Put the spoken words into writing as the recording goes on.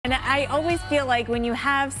I always feel like when you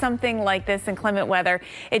have something like this in climate weather,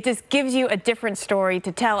 it just gives you a different story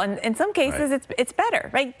to tell. And in some cases, it's better,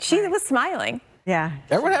 right? She was smiling. Yeah.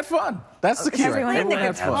 Everyone had fun. That's the key. Everyone had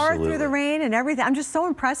had fun. Car through the rain and everything. I'm just so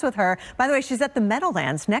impressed with her. By the way, she's at the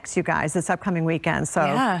Meadowlands next, you guys, this upcoming weekend.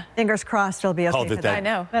 So fingers crossed it'll be okay. That I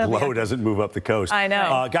know. Low doesn't move up the coast. I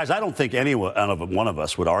know. Guys, I don't think one of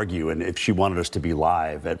us would argue, and if she wanted us to be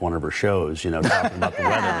live at one of her shows, talking about the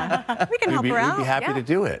weather, we can help her out. We'd be happy to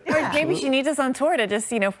do it. Or maybe she needs us on tour to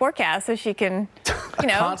just, forecast so she can,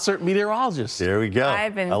 Concert meteorologist. There we go.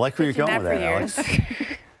 I've been I like where you're going with that, Alex.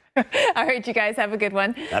 All right, you guys have a good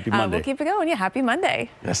one. Happy Monday. We'll keep it going. Yeah, happy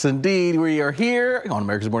Monday. Yes, indeed. We are here on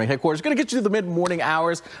America's Morning Headquarters. Going to get you to the mid-morning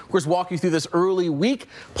hours. Of course, walk you through this early week,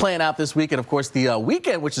 plan out this week, and of course the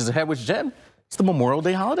weekend, which is ahead, which Jen, it's the Memorial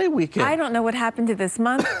Day holiday weekend. I don't know what happened to this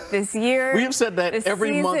month, this year. We have said that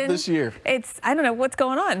every month this year. I don't know what's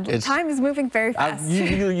going on. Time is moving very fast.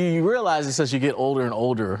 You realize this as you get older and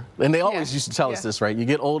older, and they always used to tell us this, right? You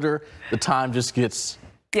get older, the time just gets...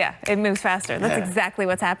 Yeah, it moves faster. That's exactly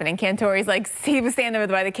what's happening. Cantori's like, he was standing over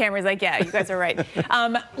by the camera. He's like, yeah, you guys are right.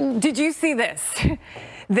 Did you see this?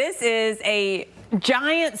 This is a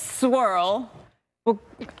giant swirl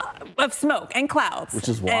of smoke and clouds. Which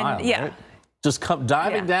is wild, and, right? Just come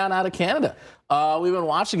diving down out of Canada. We've been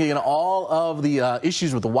watching all of the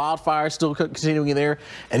issues with the wildfires still continuing in there,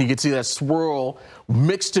 and you can see that swirl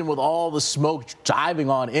mixed in with all the smoke diving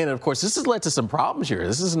on in. And of course, this has led to some problems here.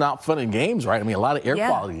 This is not fun and games, right? I mean, a lot of air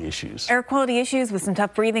quality issues. Air quality issues with some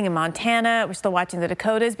tough breathing in Montana. We're still watching the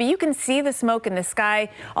Dakotas, but you can see the smoke in the sky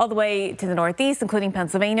all the way to the northeast, including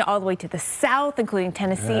Pennsylvania, all the way to the south, including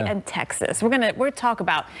Tennessee and Texas. We're gonna talk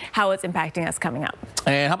about how it's impacting us coming up.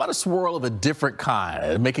 And how about a swirl of a different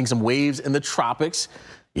kind, making some waves in the tropics?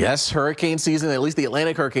 Yes, hurricane season, at least the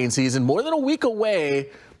Atlantic hurricane season, more than a week away,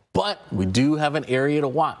 but we do have an area to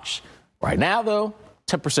watch. Right now, though,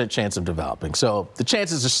 10% chance of developing. So the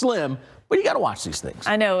chances are slim, but you got to watch these things.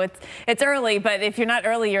 I know it's early, but if you're not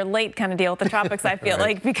early, you're late kind of deal with the tropics, I feel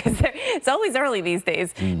like, because it's always early these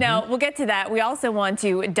days. Now, we'll get to that. We also want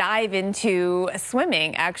to dive into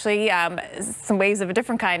swimming, actually, some waves of a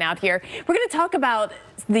different kind out here. We're going to talk about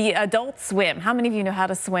the adult swim. How many of you know how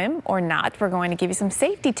to swim or not? We're going to give you some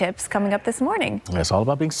safety tips coming up this morning. It's all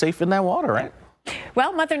about being safe in that water, right?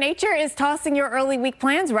 Well, Mother Nature is tossing your early week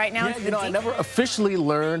plans right now. Yeah, I never officially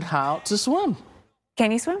learned how to swim.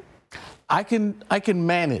 Can you swim? I can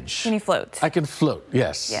manage. Can you float? I can float,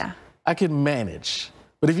 yes. Yeah. I can manage.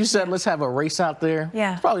 But if you said, let's have a race out there,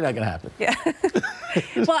 it's probably not going to happen. Yeah.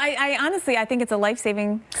 Well, I honestly, I think it's a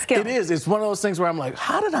life-saving skill. It is. It's one of those things where I'm like,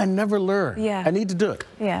 how did I never learn? Yeah. I need to do it.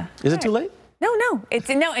 Yeah. Is it too late? No.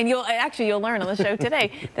 And you'll learn on the show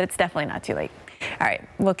today that it's definitely not too late. All right,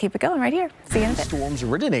 we'll keep it going right here. See you in a bit. Storms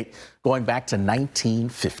originate going back to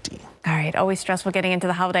 1950. All right, always stressful getting into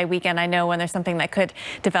the holiday weekend, I know, when there's something that could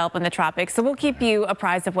develop in the tropics. So we'll keep you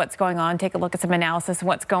apprised of what's going on, take a look at some analysis of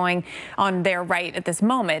what's going on there right at this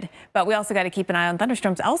moment. But we also got to keep an eye on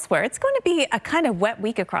thunderstorms elsewhere. It's going to be a kind of wet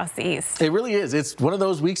week across the east. It really is. It's one of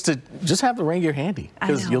those weeks to just have the rain gear handy,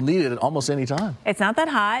 because you'll need it at almost any time. It's not that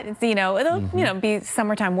hot. It's, it'll be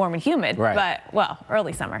summertime warm and humid, but, well,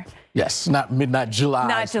 early summer. Yes, not July.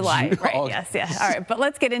 Not July, right, yes. All right, but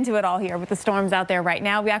let's get into it all here with the storms out there right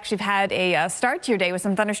now. We actually have had a start to your day with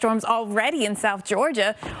some thunderstorms already in South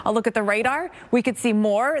Georgia. I'll look at the radar. We could see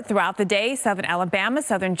more throughout the day. Southern Alabama,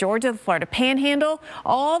 southern Georgia, the Florida Panhandle,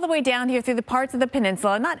 all the way down here through the parts of the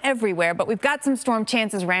peninsula. Not everywhere, but we've got some storm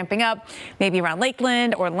chances ramping up, maybe around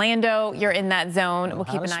Lakeland, Orlando. You're in that zone. We'll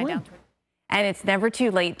keep an eye down. And it's never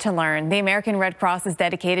too late to learn. The American Red Cross is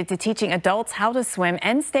dedicated to teaching adults how to swim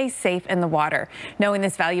and stay safe in the water. Knowing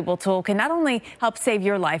this valuable tool can not only help save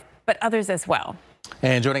your life, but others as well.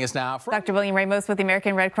 And joining us now, Dr. William Ramos with the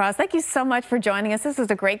American Red Cross. Thank you so much for joining us. This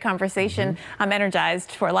was a great conversation. I'm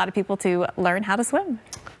energized for a lot of people to learn how to swim.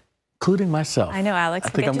 Including myself. I know, Alex. I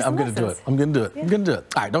think I'm going to do it. I'm going to do it. I'm going to do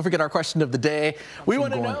it. All right, don't forget our question of the day. We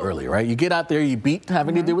want to know early, right? You get out there, you beat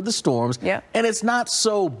having to deal with the storms, and it's not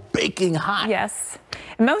so baking hot. Yes.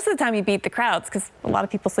 And most of the time you beat the crowds because a lot of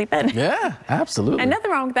people sleep in. Yeah, absolutely. And nothing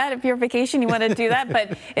wrong with that if you're on vacation, you want to do that,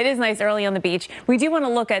 but it is nice early on the beach. We do want to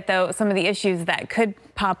look at, though, some of the issues that could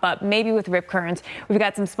pop up, maybe with rip currents. We've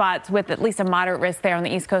got some spots with at least a moderate risk there on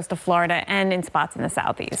the east coast of Florida and in spots in the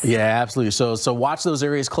southeast. Yeah, absolutely. So watch those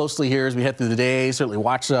areas closely here as we head through the day. Certainly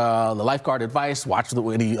watch the lifeguard advice. Watch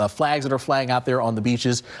any flags that are flying out there on the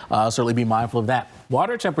beaches. Certainly be mindful of that.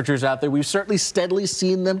 Water temperatures out there, we've certainly steadily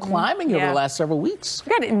seen them climbing over the last several weeks. We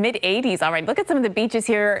got it in mid-80s already. Look at some of the beaches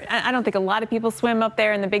here. I don't think a lot of people swim up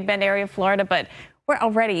there in the Big Bend area of Florida, but we're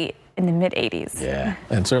already in the mid-80s. Yeah,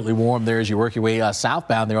 and certainly warm there as you work your way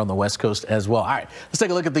southbound there on the west coast as well. All right, let's take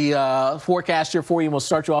a look at the forecast here for you. We'll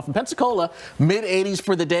start you off in Pensacola, mid-80s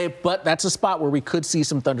for the day, but that's a spot where we could see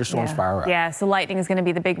some thunderstorms fire up. Yeah, so lightning is going to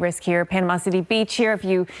be the big risk here. Panama City Beach here. If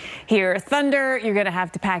you hear thunder, you're going to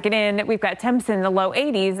have to pack it in. We've got temps in the low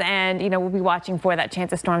 80s, and we'll be watching for that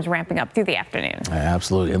chance of storms ramping up through the afternoon.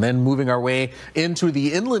 Absolutely. And then moving our way into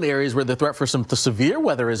the inland areas where the threat for some severe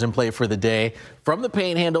weather is in play for the day. From the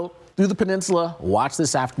Panhandle through the peninsula, watch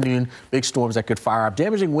this afternoon. Big storms that could fire up,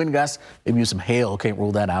 damaging wind gusts, maybe some hail. Can't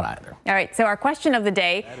rule that out either. All right, so our question of the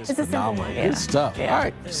day is a simple one. Good stuff. Yeah. All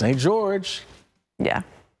right, St. George. Yeah.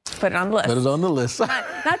 Put it on the list. Put it on the list.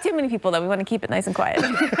 Not too many people, though. We want to keep it nice and quiet.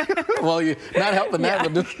 Well, you're not helping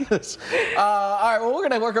that with this. All right, well, we're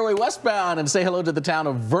going to work our way westbound and say hello to the town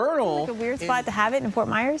of Vernal. Like a weird spot to have it in Fort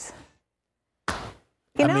Myers.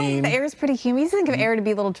 I mean, the air is pretty humid. You think of air to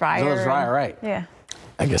be a little drier. A little drier, right. Yeah.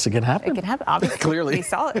 I guess it can happen. It can happen, obviously. Clearly. We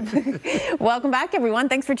saw it. Welcome back, everyone.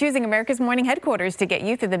 Thanks for choosing America's Morning Headquarters to get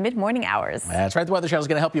you through the mid-morning hours. That's right. The Weather Channel is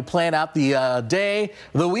going to help you plan out the day,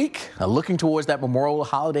 the week, looking towards that Memorial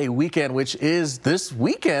Holiday weekend, which is this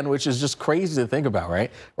weekend, which is just crazy to think about,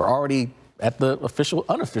 right? We're already at the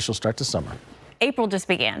unofficial start to summer. April just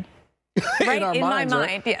began. Right in my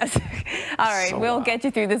mind, yes. All right, we'll get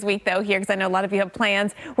you through this week, though, here, because I know a lot of you have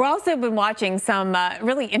plans. We're also been watching some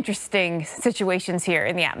really interesting situations here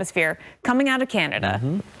in the atmosphere coming out of Canada.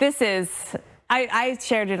 This is, I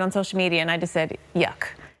shared it on social media, and I just said, yuck.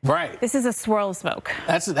 Right. This is a swirl of smoke.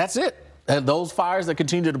 That's it. And those fires that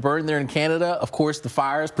continue to burn there in Canada, of course, the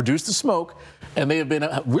fires produce the smoke, and they have been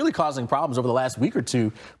really causing problems over the last week or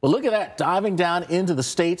two. But look at that, diving down into the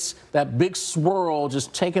States, that big swirl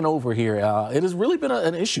just taking over here. It has really been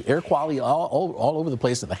an issue. Air quality all over the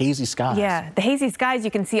place, and the hazy skies. Yeah, the hazy skies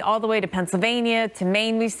you can see all the way to Pennsylvania, to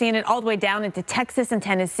Maine. We've seen it all the way down into Texas and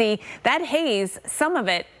Tennessee. That haze, some of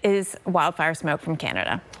it is wildfire smoke from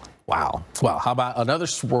Canada. Wow. Well, how about another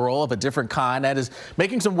swirl of a different kind that is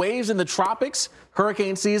making some waves in the tropics?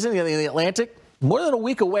 Hurricane season in the Atlantic, more than a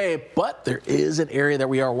week away, but there is an area that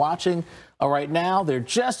we are watching right now. They're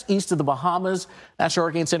just east of the Bahamas. National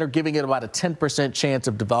Hurricane Center giving it about a 10% chance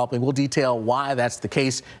of developing. We'll detail why that's the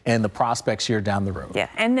case and the prospects here down the road. Yeah,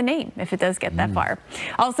 and the name, if it does get that far.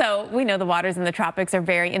 Also, we know the waters in the tropics are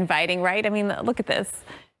very inviting, right? I mean, look at this.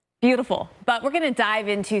 Beautiful. But we're going to dive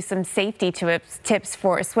into some safety tips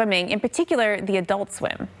for swimming, in particular, the adult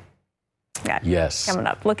swim. Yes. Coming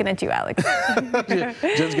up. Looking at you, Alex.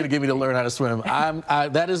 Jen's going to get me to learn how to swim.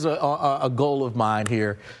 That is a goal of mine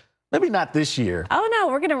here. Maybe not this year. Oh, no,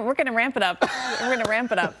 we're gonna ramp it up. We're going to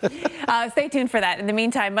ramp it up. Stay tuned for that. In the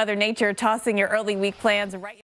meantime, Mother Nature tossing your early week plans right